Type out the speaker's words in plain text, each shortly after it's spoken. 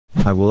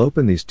I will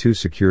open these two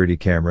security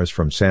cameras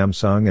from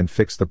Samsung and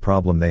fix the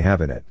problem they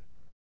have in it.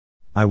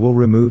 I will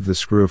remove the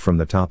screw from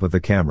the top of the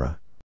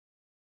camera.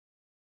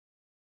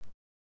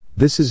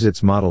 This is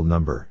its model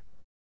number.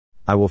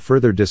 I will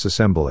further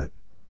disassemble it.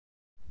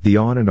 The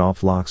on and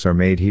off locks are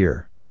made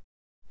here.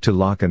 To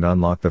lock and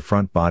unlock the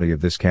front body of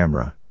this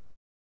camera,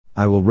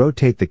 I will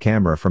rotate the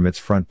camera from its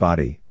front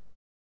body.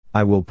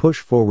 I will push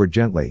forward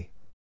gently.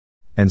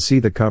 And see,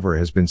 the cover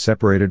has been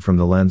separated from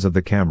the lens of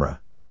the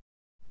camera.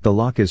 The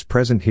lock is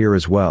present here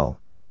as well,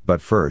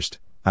 but first,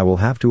 I will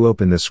have to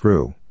open this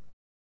screw.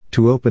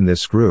 To open this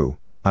screw,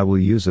 I will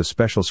use a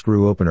special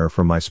screw opener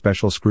from my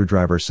special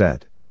screwdriver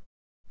set.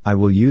 I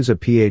will use a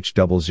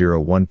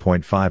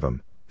PH001.5mm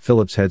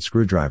Phillips head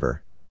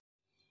screwdriver.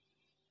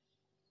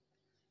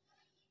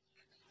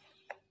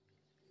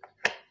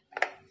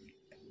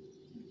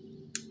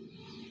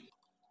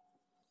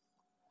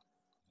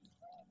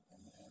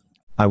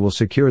 I will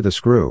secure the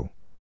screw.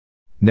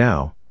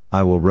 Now,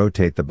 I will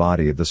rotate the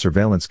body of the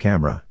surveillance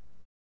camera.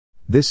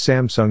 This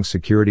Samsung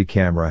security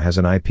camera has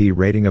an IP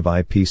rating of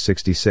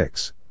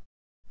IP66.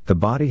 The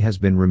body has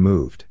been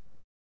removed.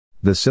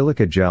 The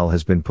silica gel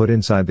has been put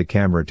inside the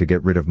camera to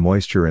get rid of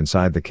moisture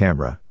inside the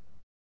camera.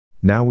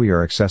 Now we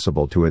are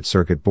accessible to its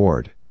circuit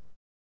board.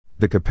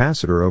 The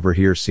capacitor over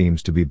here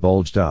seems to be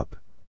bulged up.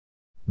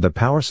 The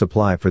power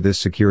supply for this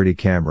security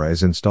camera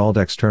is installed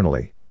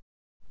externally.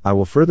 I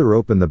will further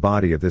open the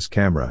body of this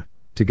camera,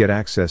 to get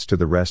access to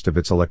the rest of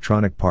its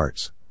electronic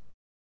parts.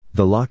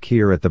 The lock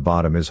here at the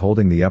bottom is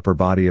holding the upper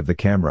body of the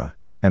camera,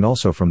 and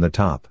also from the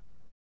top.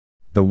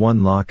 The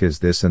one lock is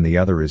this and the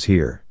other is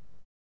here.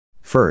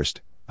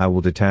 First, I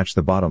will detach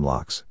the bottom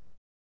locks.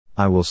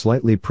 I will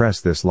slightly press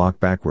this lock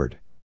backward.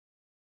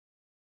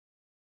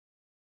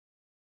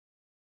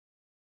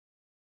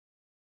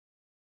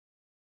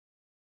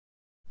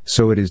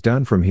 So it is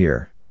done from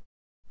here.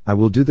 I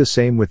will do the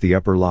same with the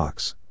upper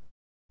locks.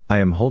 I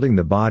am holding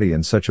the body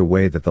in such a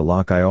way that the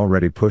lock I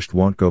already pushed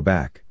won't go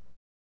back.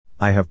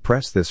 I have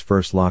pressed this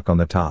first lock on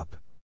the top.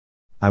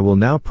 I will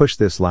now push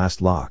this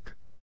last lock.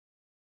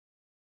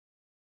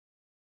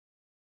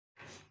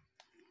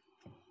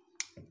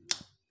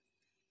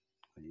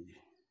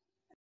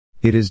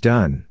 It is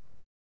done.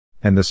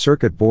 And the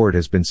circuit board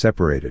has been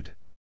separated.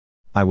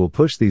 I will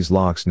push these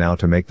locks now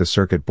to make the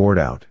circuit board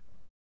out.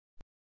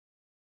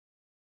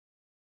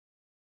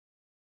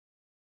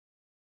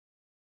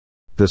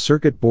 The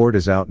circuit board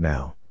is out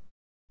now.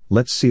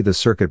 Let's see the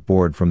circuit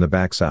board from the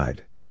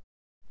backside.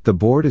 The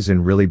board is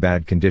in really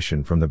bad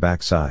condition from the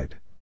backside.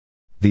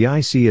 The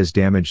IC is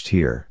damaged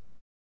here.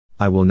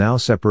 I will now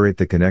separate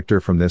the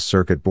connector from this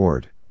circuit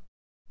board.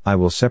 I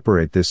will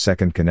separate this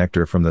second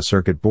connector from the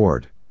circuit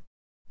board.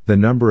 The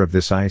number of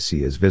this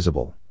IC is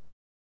visible.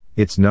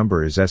 Its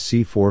number is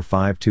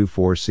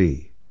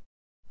SC4524C.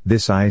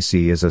 This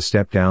IC is a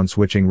step-down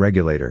switching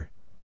regulator.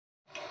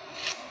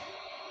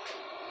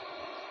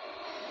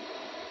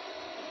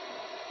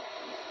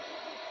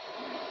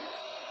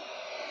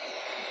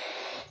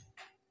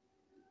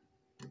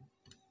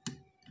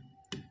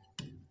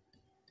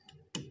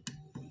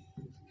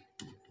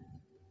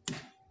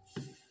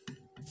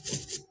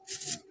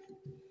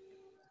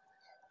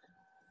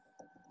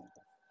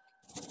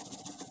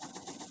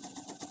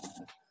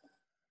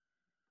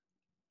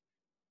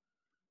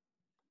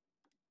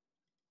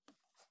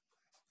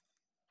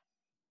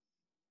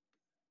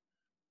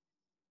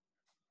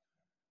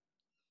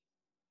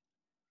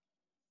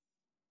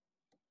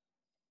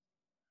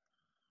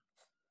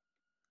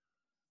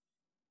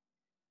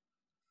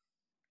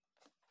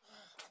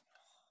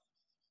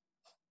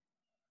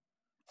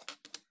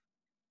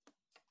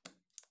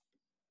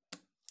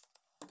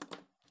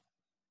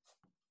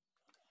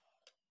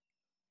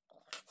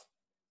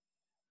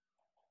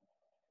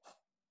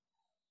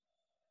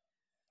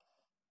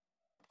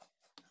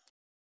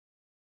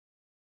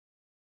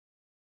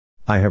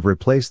 I have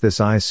replaced this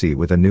IC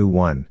with a new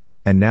one,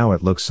 and now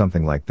it looks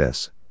something like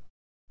this.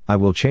 I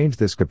will change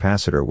this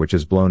capacitor which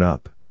is blown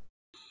up.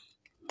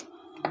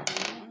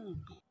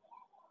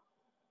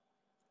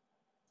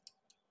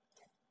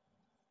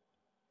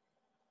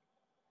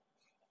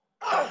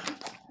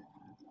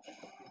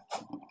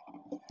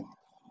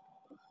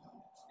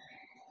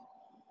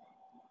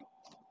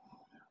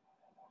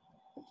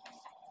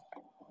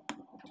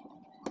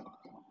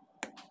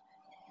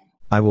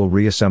 I will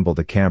reassemble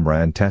the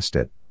camera and test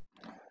it.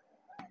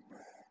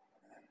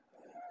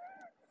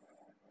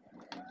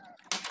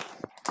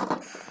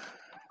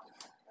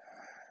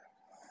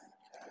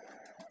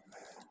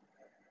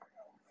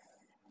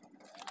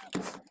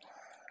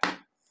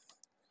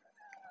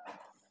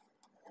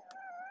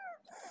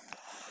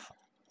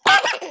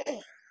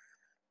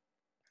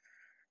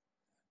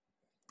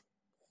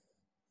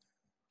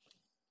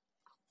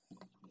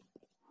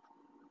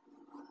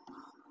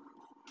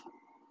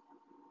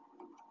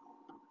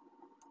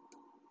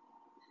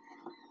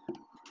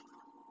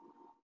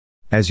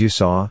 As you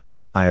saw,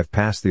 I have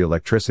passed the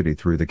electricity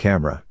through the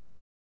camera.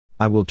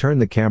 I will turn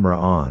the camera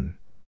on.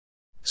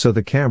 So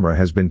the camera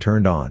has been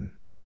turned on.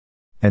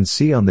 And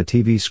see on the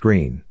TV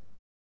screen.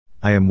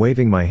 I am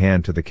waving my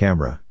hand to the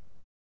camera.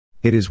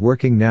 It is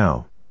working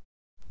now.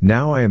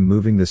 Now I am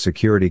moving the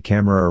security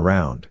camera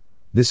around.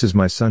 This is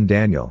my son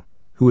Daniel,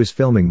 who is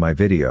filming my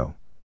video.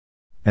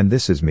 And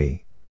this is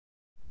me.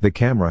 The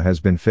camera has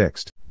been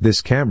fixed.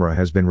 This camera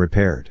has been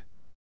repaired.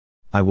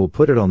 I will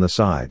put it on the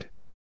side.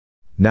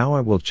 Now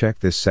I will check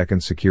this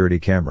second security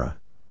camera.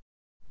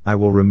 I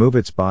will remove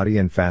its body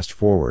and fast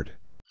forward.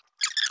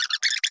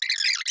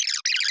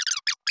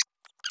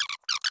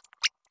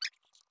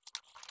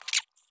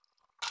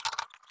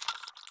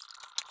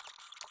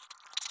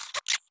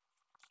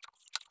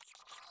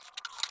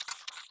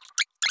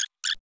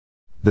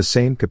 The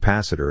same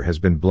capacitor has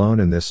been blown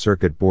in this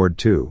circuit board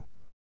too.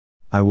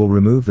 I will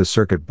remove the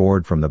circuit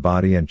board from the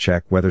body and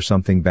check whether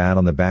something bad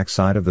on the back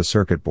side of the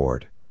circuit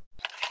board.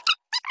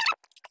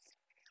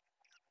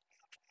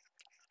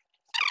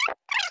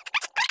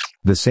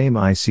 The same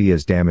IC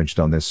is damaged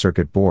on this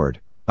circuit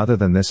board. Other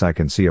than this, I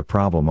can see a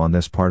problem on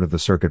this part of the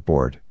circuit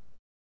board.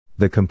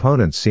 The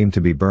components seem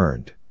to be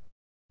burned.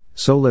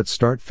 So let's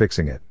start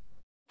fixing it.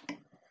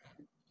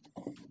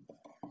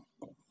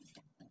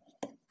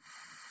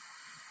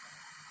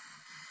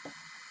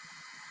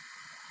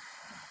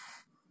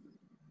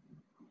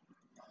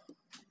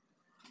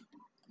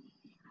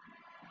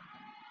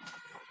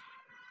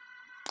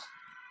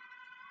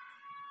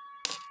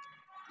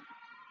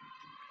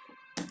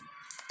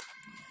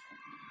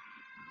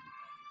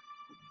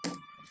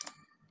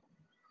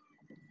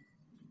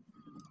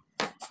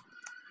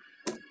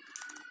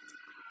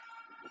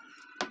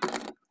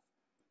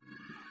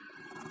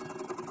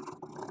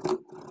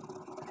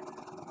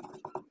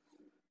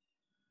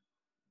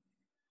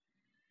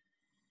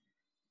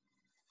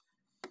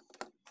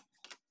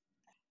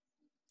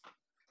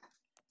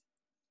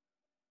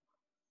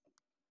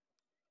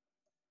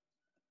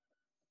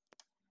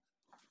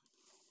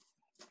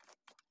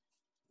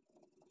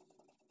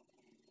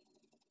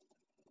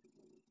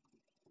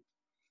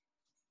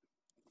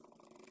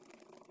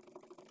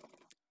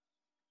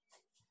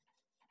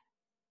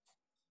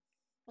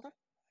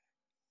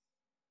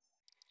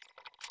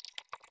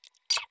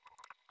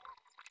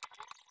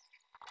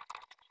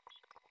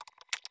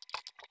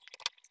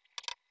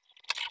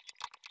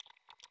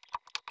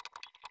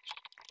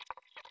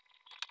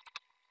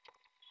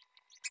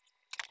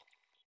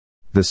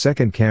 The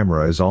second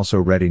camera is also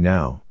ready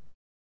now.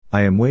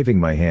 I am waving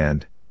my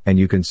hand, and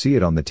you can see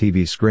it on the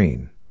TV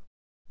screen.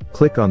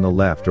 Click on the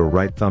left or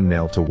right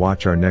thumbnail to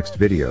watch our next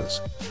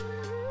videos.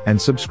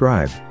 And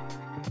subscribe.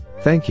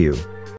 Thank you.